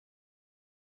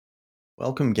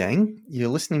Welcome, gang. You're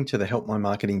listening to the Help My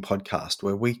Marketing podcast,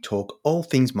 where we talk all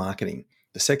things marketing,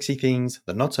 the sexy things,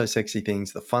 the not so sexy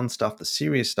things, the fun stuff, the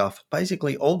serious stuff,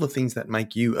 basically all the things that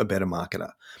make you a better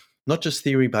marketer. Not just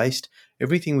theory-based,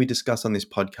 everything we discuss on this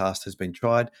podcast has been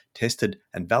tried, tested,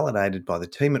 and validated by the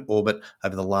team at Orbit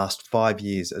over the last 5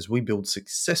 years as we build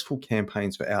successful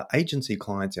campaigns for our agency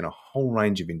clients in a whole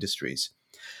range of industries.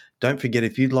 Don't forget,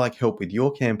 if you'd like help with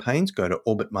your campaigns, go to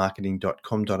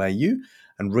orbitmarketing.com.au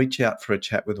and reach out for a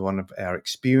chat with one of our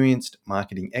experienced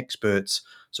marketing experts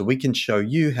so we can show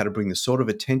you how to bring the sort of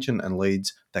attention and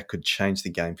leads that could change the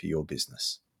game for your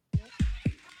business.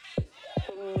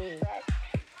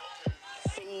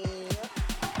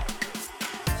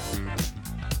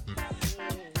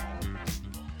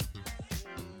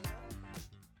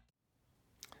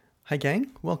 Hey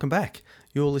gang, welcome back.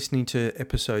 You're listening to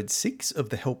episode 6 of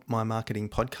the Help My Marketing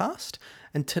podcast,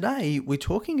 and today we're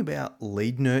talking about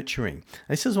lead nurturing.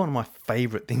 This is one of my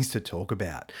favorite things to talk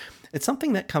about. It's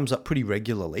something that comes up pretty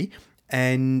regularly,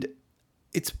 and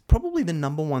it's probably the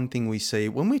number one thing we see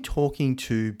when we're talking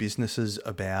to businesses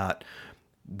about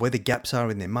where the gaps are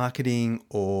in their marketing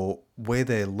or where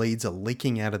their leads are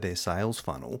leaking out of their sales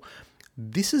funnel.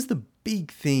 This is the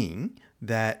big thing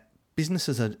that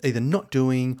businesses are either not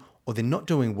doing or they're not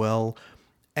doing well,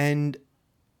 and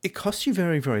it costs you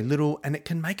very, very little, and it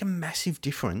can make a massive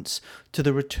difference to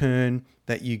the return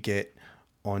that you get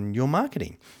on your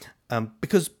marketing.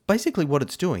 Because basically what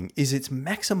it's doing is it's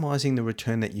maximizing the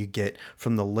return that you get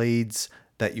from the leads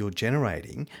that you're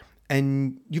generating,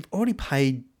 and you've already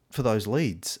paid for those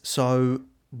leads. So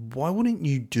why wouldn't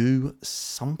you do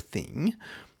something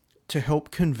to help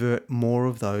convert more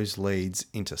of those leads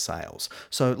into sales?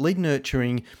 So lead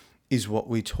nurturing is what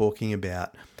we're talking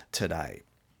about today.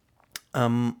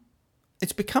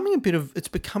 It's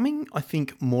becoming, I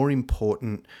think, more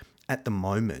important at the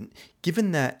moment,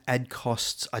 given that ad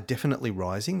costs are definitely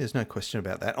rising. There's no question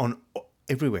about that.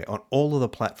 Everywhere, on all of the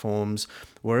platforms,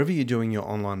 wherever you're doing your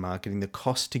online marketing, the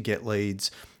cost to get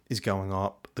leads is going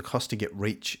up. The cost to get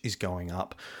reach is going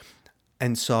up.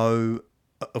 And so,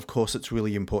 of course, it's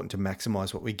really important to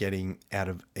maximize what we're getting out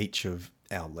of each of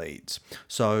our leads.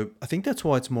 So I think that's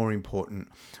why it's more important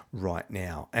right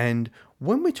now. And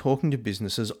when we're talking to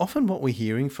businesses, often what we're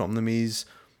hearing from them is,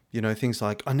 things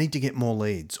like, I need to get more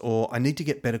leads, or I need to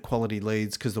get better quality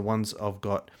leads because the ones I've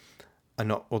got are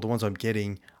not, or the ones I'm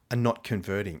getting are not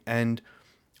converting. And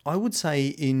I would say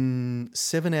in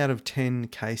 7 out of 10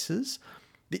 cases,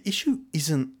 the issue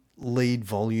isn't lead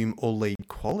volume or lead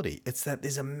quality. It's that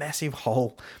there's a massive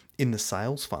hole in the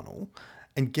sales funnel,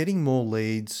 and getting more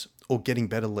leads or getting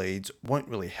better leads won't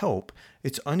really help.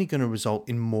 It's only going to result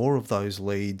in more of those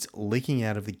leads leaking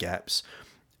out of the gaps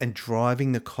and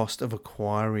driving the cost of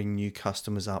acquiring new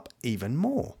customers up even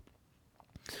more.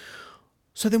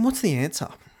 So then what's the answer?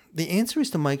 The answer is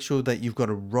to make sure that you've got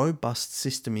a robust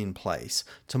system in place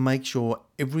to make sure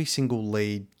every single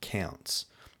lead counts,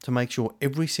 to make sure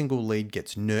every single lead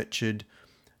gets nurtured,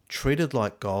 treated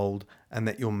like gold, and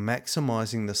that you're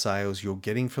maximizing the sales you're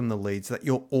getting from the leads that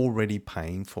you're already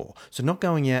paying for. So not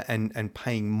going out and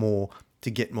paying more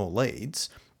to get more leads,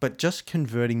 but just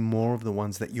converting more of the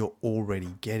ones that you're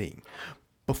already getting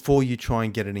before you try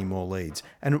and get any more leads.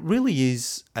 And it really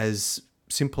is as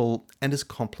simple and as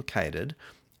complicated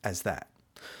as that.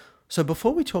 So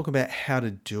before we talk about how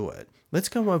to do it, let's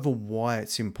go over why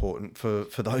it's important for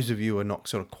those of you who are not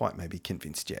sort of quite maybe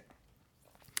convinced yet.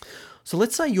 So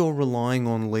let's say you're relying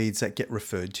on leads that get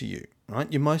referred to you,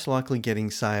 right? You're most likely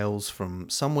getting sales from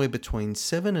somewhere between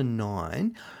 7 and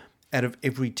 9 out of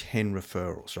every 10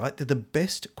 referrals, right? They're the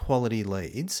best quality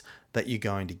leads that you're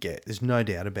going to get. There's no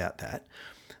doubt about that.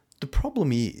 The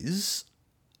problem is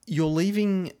you're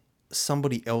leaving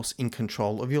somebody else in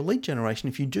control of your lead generation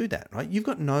if you do that, right? You've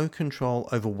got no control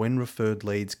over when referred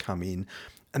leads come in,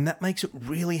 and that makes it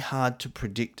really hard to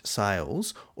predict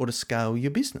sales or to scale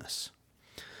your business.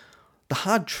 The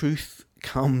hard truth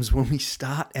comes when we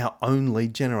start our own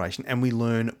lead generation and we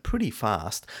learn pretty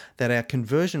fast that our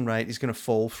conversion rate is going to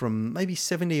fall from maybe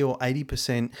 70 or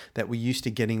 80% that we're used to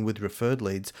getting with referred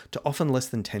leads to often less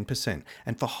than 10%.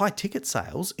 And for high ticket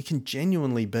sales, it can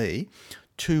genuinely be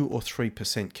 2 or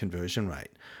 3% conversion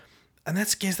rate. And that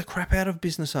scares the crap out of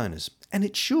business owners, and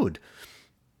it should.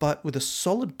 But with a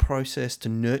solid process to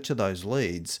nurture those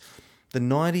leads, the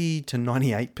 90 to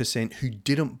 98% who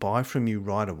didn't buy from you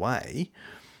right away,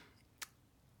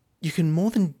 you can more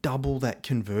than double that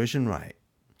conversion rate.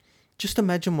 Just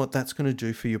imagine what that's going to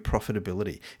do for your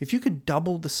profitability. If you could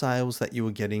double the sales that you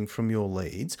were getting from your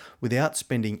leads without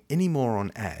spending any more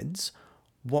on ads,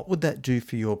 what would that do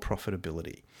for your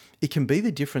profitability? It can be the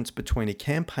difference between a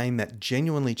campaign that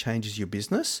genuinely changes your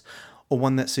business or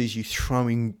one that sees you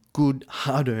throwing good,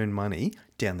 hard-earned money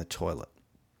down the toilet.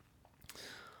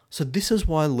 So this is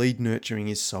why lead nurturing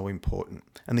is so important.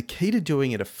 And the key to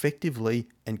doing it effectively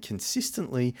and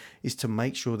consistently is to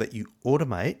make sure that you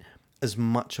automate as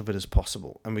much of it as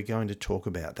possible. And we're going to talk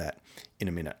about that in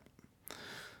a minute.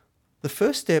 The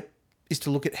first step is to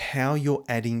look at how you're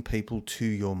adding people to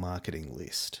your marketing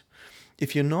list.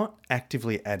 If you're not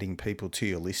actively adding people to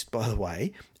your list, by the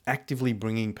way, actively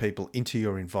bringing people into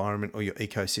your environment or your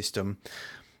ecosystem,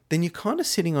 then you're kind of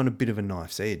sitting on a bit of a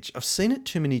knife's edge. I've seen it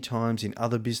too many times in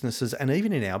other businesses and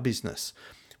even in our business.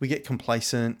 We get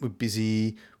complacent, we're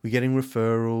busy, we're getting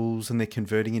referrals and they're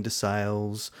converting into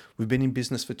sales. We've been in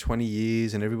business for 20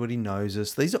 years and everybody knows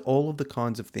us. These are all of the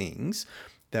kinds of things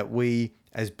that we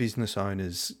as business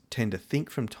owners tend to think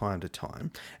from time to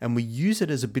time, and we use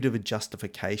it as a bit of a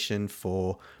justification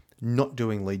for not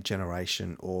doing lead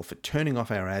generation or for turning off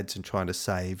our ads and trying to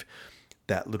save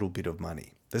that little bit of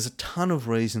money. There's a ton of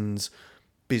reasons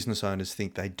business owners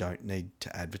think they don't need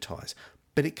to advertise,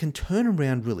 but it can turn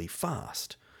around really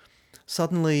fast.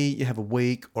 Suddenly you have a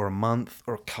week or a month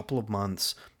or a couple of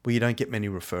months where you don't get many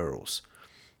referrals.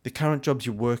 The current jobs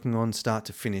you're working on start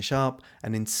to finish up,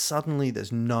 and then suddenly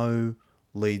there's no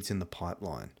leads in the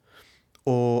pipeline.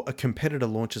 Or a competitor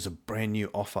launches a brand new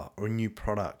offer or a new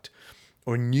product,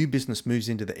 or a new business moves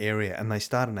into the area and they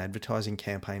start an advertising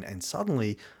campaign, and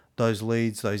suddenly those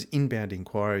leads, those inbound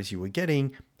inquiries you were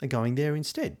getting are going there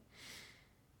instead.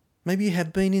 Maybe you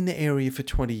have been in the area for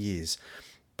 20 years,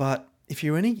 but if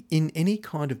you're in any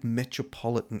kind of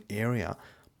metropolitan area,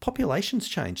 populations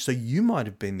change. So you might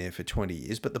have been there for 20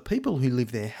 years, but the people who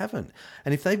live there haven't.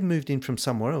 And if they've moved in from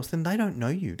somewhere else, then they don't know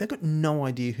you. They've got no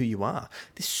idea who you are.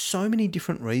 There's so many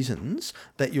different reasons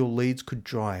that your leads could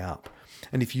dry up.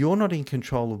 And if you're not in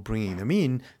control of bringing them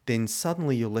in, then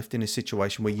suddenly you're left in a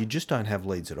situation where you just don't have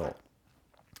leads at all.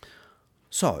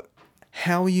 So,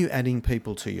 how are you adding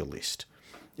people to your list?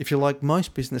 If you're like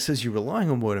most businesses, you're relying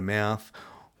on word of mouth,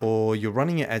 or you're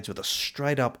running your ads with a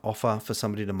straight up offer for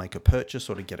somebody to make a purchase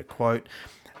or to get a quote.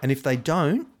 And if they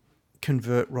don't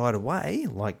convert right away,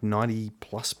 like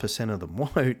 90+% of them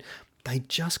won't, they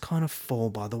just kind of fall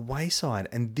by the wayside.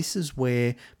 And this is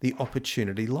where the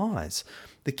opportunity lies.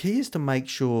 The key is to make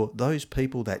sure those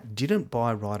people that didn't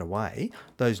buy right away,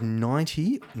 those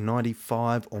 90,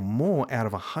 95 or more out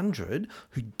of 100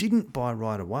 who didn't buy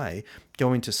right away,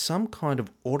 go into some kind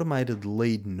of automated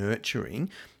lead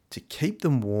nurturing to keep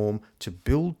them warm, to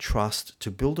build trust, to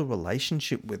build a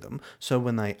relationship with them. So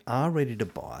when they are ready to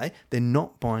buy, they're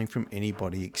not buying from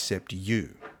anybody except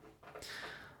you.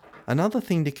 Another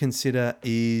thing to consider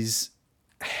is,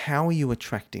 how are you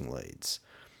attracting leads?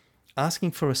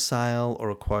 Asking for a sale or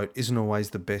a quote isn't always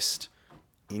the best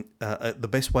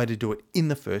way to do it in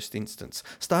the first instance.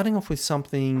 Starting off with some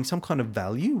kind of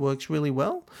value works really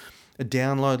well. A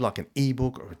download like an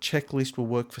ebook or a checklist will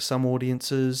work for some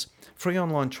audiences. Free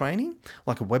online training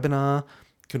like a webinar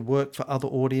could work for other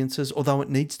audiences, although it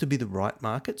needs to be the right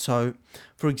market. So,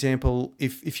 for example,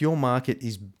 if your market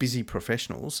is busy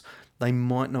professionals, they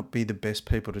might not be the best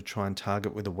people to try and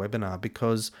target with a webinar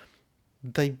because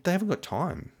they haven't got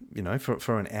time,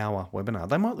 for an hour webinar.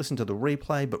 They might listen to the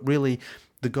replay, but really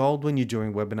the gold when you're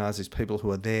doing webinars is people who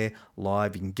are there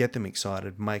live. You can get them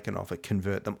excited, make an offer,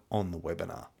 convert them on the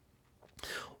webinar.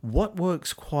 What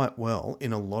works quite well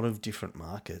in a lot of different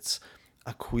markets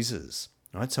are quizzes,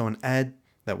 right? So an ad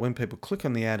that when people click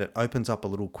on the ad, it opens up a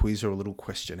little quiz or a little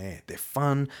questionnaire. They're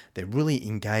fun, they're really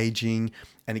engaging,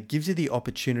 and it gives you the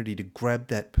opportunity to grab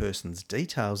that person's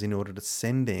details in order to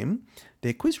send them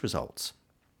their quiz results.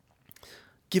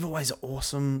 Giveaways are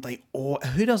awesome.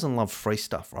 Who doesn't love free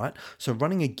stuff, right? So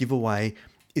running a giveaway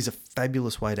is a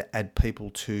fabulous way to add people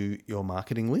to your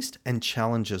marketing list, and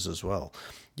challenges as well.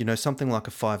 Something like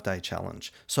a 5-day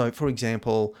challenge. So for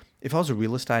example, if I was a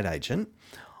real estate agent,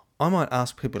 I might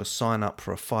ask people to sign up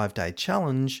for a 5-day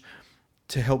challenge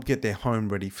to help get their home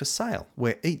ready for sale,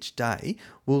 where each day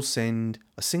we'll send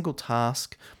a single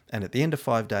task, and at the end of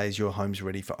 5 days, your home's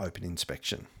ready for open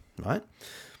inspection, right?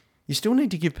 You still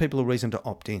need to give people a reason to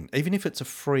opt in, even if it's a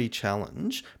free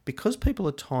challenge, because people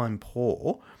are time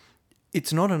poor.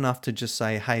 It's not enough to just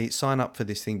say, hey, sign up for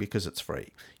this thing because it's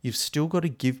free. You've still got to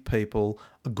give people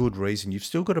a good reason. You've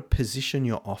still got to position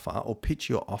your offer or pitch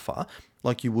your offer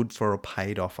like you would for a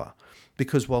paid offer.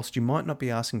 Because whilst you might not be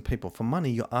asking people for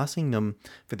money, you're asking them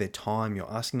for their time,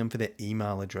 you're asking them for their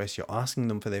email address, you're asking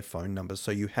them for their phone numbers.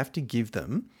 So you have to give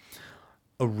them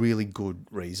a really good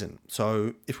reason.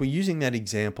 So if we're using that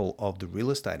example of the real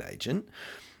estate agent,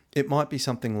 it might be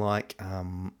something like,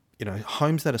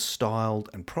 homes that are styled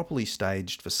and properly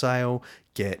staged for sale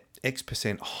get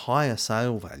X% higher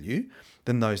sale value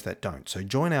than those that don't. So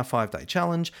join our 5-day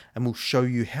challenge and we'll show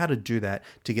you how to do that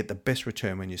to get the best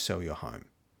return when you sell your home.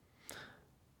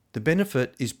 The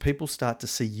benefit is people start to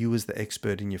see you as the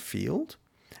expert in your field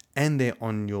and they're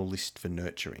on your list for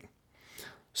nurturing.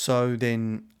 So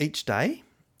then each day,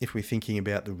 if we're thinking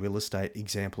about the real estate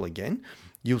example again,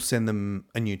 you'll send them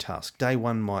a new task. Day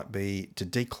 1 might be to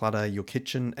declutter your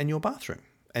kitchen and your bathroom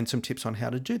and some tips on how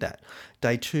to do that.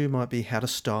 Day 2 might be how to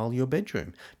style your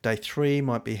bedroom. Day 3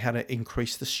 might be how to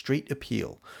increase the street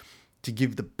appeal to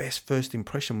give the best first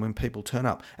impression when people turn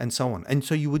up, and so on. And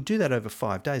so you would do that over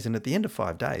 5 days. And at the end of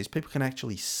 5 days, people can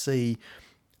actually see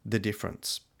the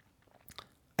difference.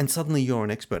 And suddenly you're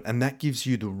an expert, and that gives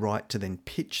you the right to then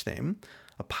pitch them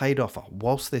a paid offer.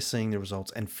 Whilst they're seeing the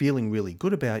results and feeling really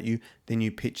good about you, then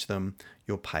you pitch them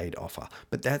your paid offer.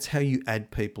 But that's how you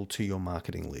add people to your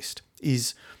marketing list,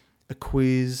 is a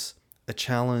quiz, a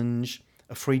challenge,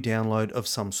 a free download of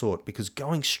some sort, because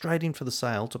going straight in for the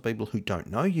sale to people who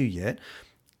don't know you yet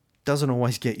doesn't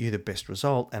always get you the best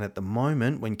result. And at the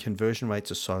moment, when conversion rates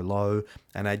are so low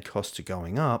and ad costs are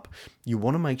going up, you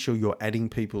want to make sure you're adding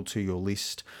people to your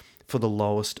list for the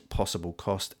lowest possible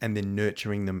cost and then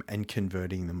nurturing them and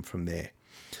converting them from there.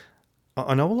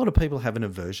 I know a lot of people have an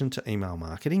aversion to email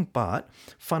marketing, but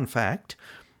fun fact,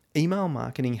 email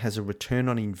marketing has a return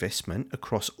on investment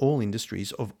across all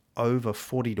industries of over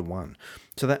 40 to 1.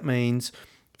 So that means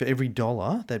for every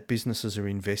 $1 that businesses are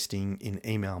investing in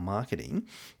email marketing,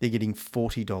 they're getting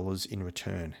 $40 in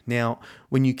return. Now,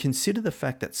 when you consider the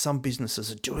fact that some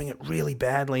businesses are doing it really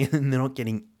badly and they're not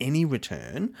getting any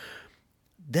return,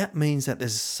 that means that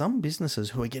there's some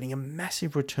businesses who are getting a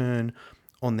massive return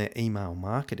on their email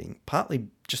marketing, partly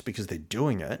just because they're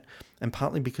doing it and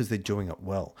partly because they're doing it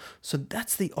well. So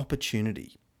that's the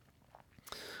opportunity.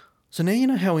 So now you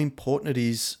know how important it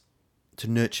is to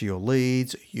nurture your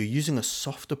leads. You're using a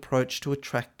soft approach to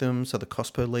attract them so the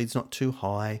cost per lead's not too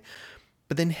high.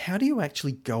 But then how do you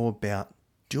actually go about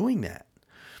doing that?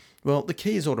 Well, the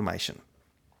key is automation.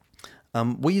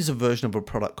 We use a version of a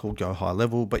product called Go High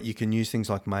Level, but you can use things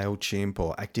like MailChimp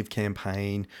or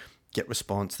ActiveCampaign,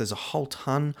 GetResponse. There's a whole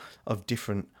ton of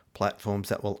different platforms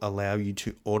that will allow you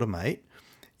to automate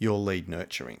your lead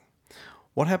nurturing.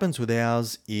 What happens with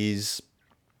ours is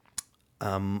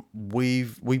we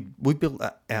built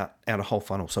out a whole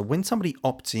funnel. So when somebody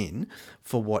opts in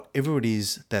for whatever it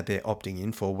is that they're opting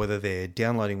in for, whether they're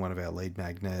downloading one of our lead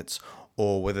magnets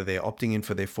or whether they're opting in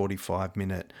for their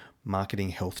 45-minute marketing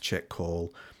health check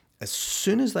call, as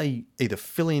soon as they either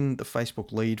fill in the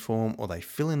Facebook lead form or they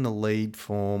fill in the lead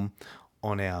form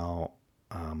on our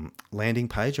landing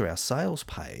page or our sales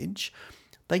page,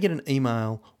 they get an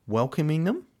email welcoming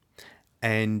them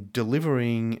and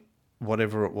delivering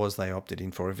whatever it was they opted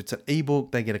in for. If it's an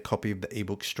ebook, they get a copy of the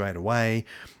ebook straight away.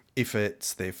 If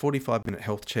it's their 45-minute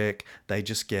health check, they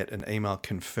just get an email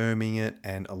confirming it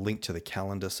and a link to the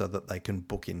calendar so that they can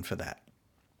book in for that.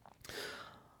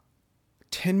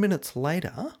 10 minutes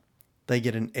later, they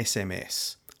get an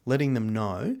SMS letting them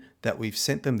know that we've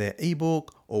sent them their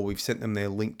ebook or we've sent them their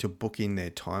link to book in their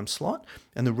time slot.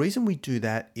 And the reason we do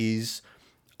that is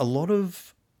a lot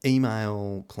of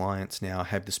email clients now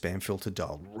have the spam filter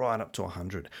dialed right up to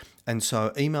 100. And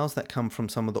so emails that come from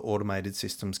some of the automated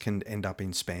systems can end up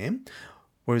in spam.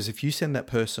 Whereas if you send that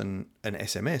person an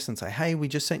SMS and say, hey, we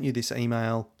just sent you this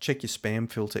email, check your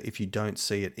spam filter if you don't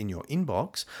see it in your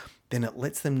inbox, then it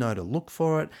lets them know to look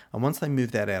for it. And once they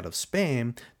move that out of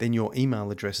spam, then your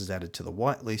email address is added to the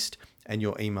whitelist and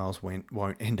your emails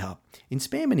won't end up in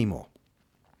spam anymore.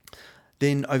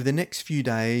 Then over the next few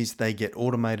days, they get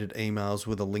automated emails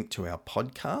with a link to our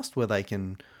podcast where they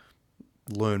can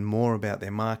learn more about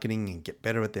their marketing and get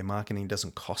better at their marketing. It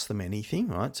doesn't cost them anything,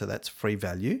 right? So that's free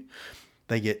value.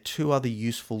 They get 2 other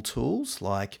useful tools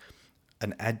like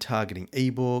an ad targeting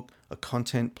ebook, a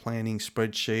content planning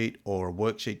spreadsheet, or a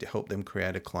worksheet to help them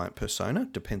create a client persona.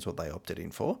 Depends what they opted in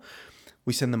for.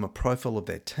 We send them a profile of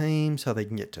their team so they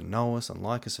can get to know us and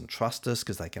like us and trust us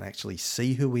because they can actually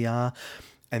see who we are.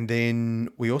 And then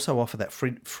we also offer that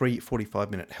free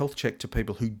 45-minute health check to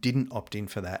people who didn't opt in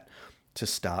for that to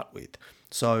start with.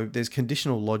 So there's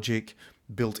conditional logic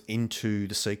built into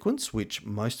the sequence, which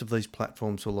most of these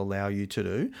platforms will allow you to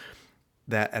do,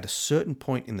 that at a certain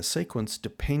point in the sequence,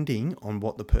 depending on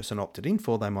what the person opted in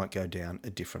for, they might go down a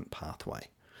different pathway.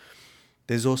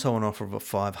 There's also an offer of a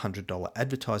 $500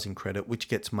 advertising credit, which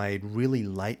gets made really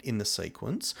late in the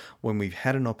sequence when we've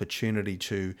had an opportunity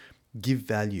to give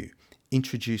value,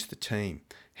 introduce the team,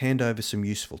 hand over some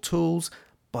useful tools.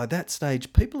 By that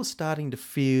stage, people are starting to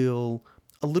feel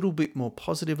a little bit more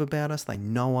positive about us. They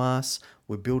know us.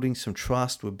 We're building some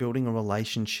trust. We're building a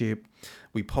relationship.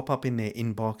 We pop up in their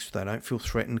inbox. They don't feel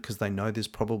threatened because they know there's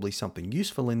probably something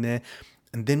useful in there.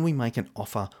 And then we make an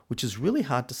offer, which is really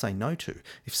hard to say no to.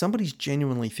 If somebody's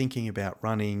genuinely thinking about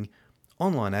running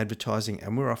online advertising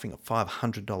and we're offering a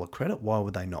 $500 credit, why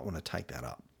would they not want to take that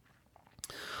up?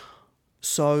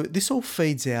 So this all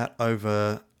feeds out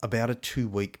over about a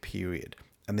 2-week period.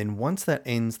 And then once that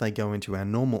ends, they go into our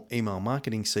normal email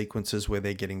marketing sequences where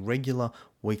they're getting regular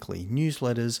weekly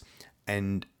newsletters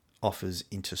and offers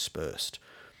interspersed.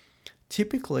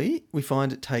 Typically, we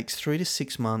find it takes 3 to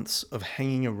 6 months of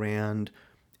hanging around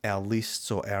our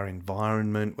lists or our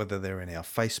environment, whether they're in our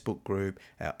Facebook group,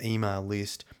 our email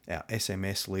list, our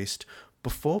SMS list,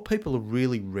 before people are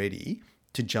really ready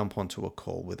to jump onto a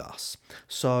call with us.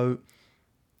 So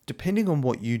depending on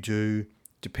what you do,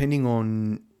 depending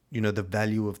on the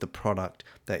value of the product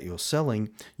that you're selling,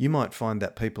 you might find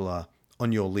that people are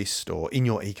on your list or in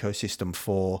your ecosystem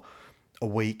for a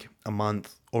week, a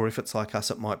month, or if it's like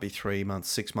us, it might be 3 months,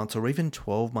 6 months, or even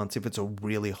 12 months if it's a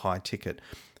really high ticket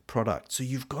product. So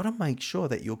you've got to make sure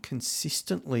that you're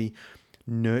consistently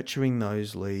nurturing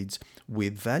those leads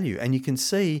with value. And you can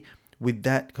see with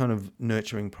that kind of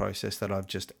nurturing process that I've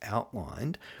just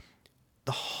outlined,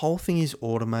 the whole thing is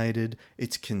automated,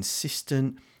 it's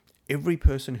consistent. Every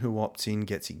person who opts in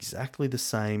gets exactly the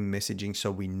same messaging, so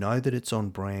we know that it's on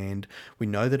brand. We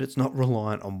know that it's not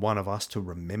reliant on one of us to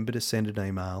remember to send an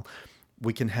email.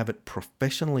 We can have it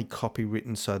professionally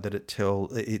copywritten so that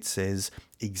it says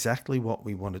exactly what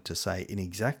we want it to say in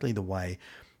exactly the way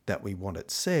that we want it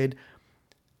said.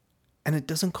 And it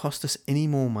doesn't cost us any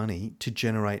more money to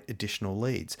generate additional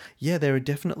leads. Yeah, there are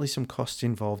definitely some costs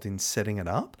involved in setting it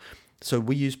up. So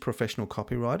we use professional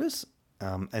copywriters.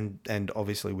 And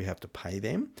obviously we have to pay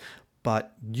them,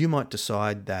 but you might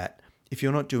decide that if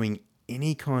you're not doing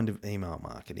any kind of email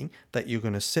marketing, that you're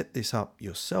going to set this up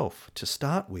yourself to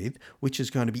start with, which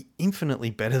is going to be infinitely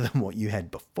better than what you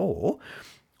had before.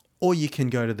 Or you can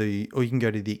go to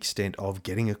the extent of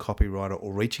getting a copywriter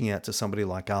or reaching out to somebody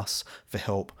like us for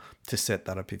help to set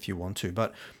that up if you want to.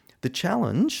 But the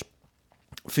challenge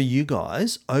for you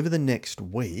guys over the next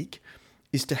week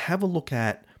is to have a look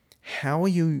at how are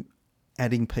you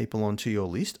adding people onto your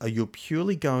list? Are you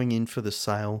purely going in for the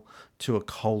sale to a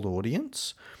cold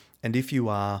audience? And if you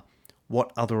are,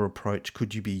 what other approach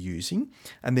could you be using?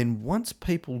 And then once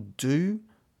people do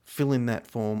fill in that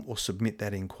form or submit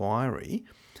that inquiry,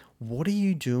 what are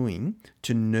you doing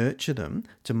to nurture them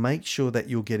to make sure that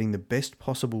you're getting the best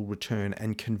possible return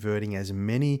and converting as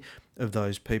many of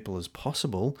those people as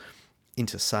possible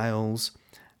into sales?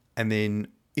 And then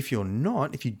if you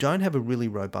don't have a really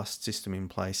robust system in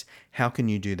place, how can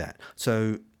you do that?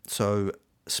 So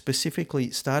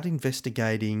specifically start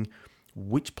investigating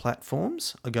which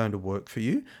platforms are going to work for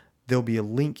you. There'll be a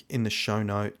link in the show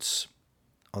notes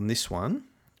on this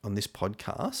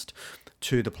podcast,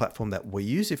 to the platform that we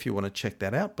use if you want to check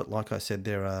that out. But like I said,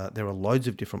 there are loads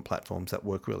of different platforms that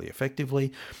work really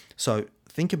effectively. So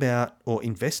think about or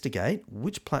investigate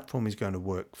which platform is going to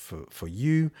work for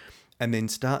you, and then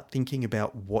start thinking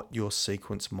about what your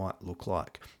sequence might look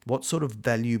like. What sort of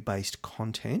value-based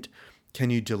content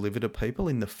can you deliver to people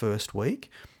in the first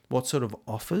week? What sort of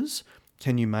offers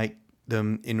can you make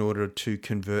them in order to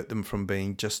convert them from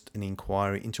being just an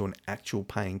inquiry into an actual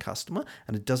paying customer?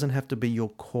 And it doesn't have to be your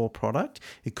core product.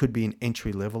 It could be an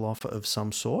entry-level offer of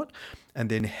some sort. And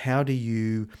then how do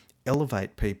you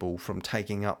elevate people from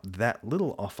taking up that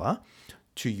little offer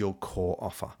to your core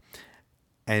offer?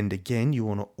 And again, you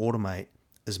want to automate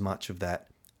as much of that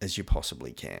as you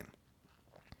possibly can.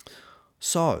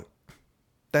 So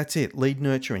that's it. Lead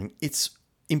nurturing. It's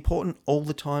important all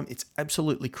the time. It's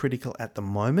absolutely critical at the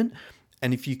moment.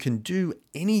 And if you can do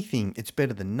anything, it's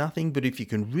better than nothing. But if you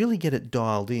can really get it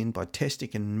dialed in by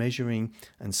testing and measuring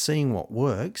and seeing what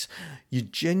works, you're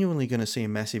genuinely going to see a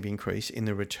massive increase in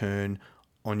the return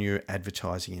on your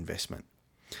advertising investment.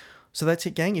 So that's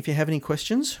it, gang. If you have any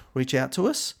questions, reach out to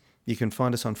us. You can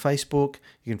find us on Facebook.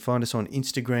 You can find us on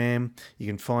Instagram. You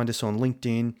can find us on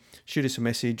LinkedIn. Shoot us a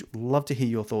message. Love to hear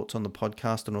your thoughts on the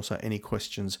podcast and also any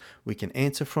questions we can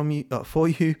answer for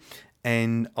you.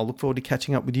 And I'll look forward to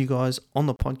catching up with you guys on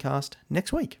the podcast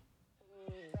next week.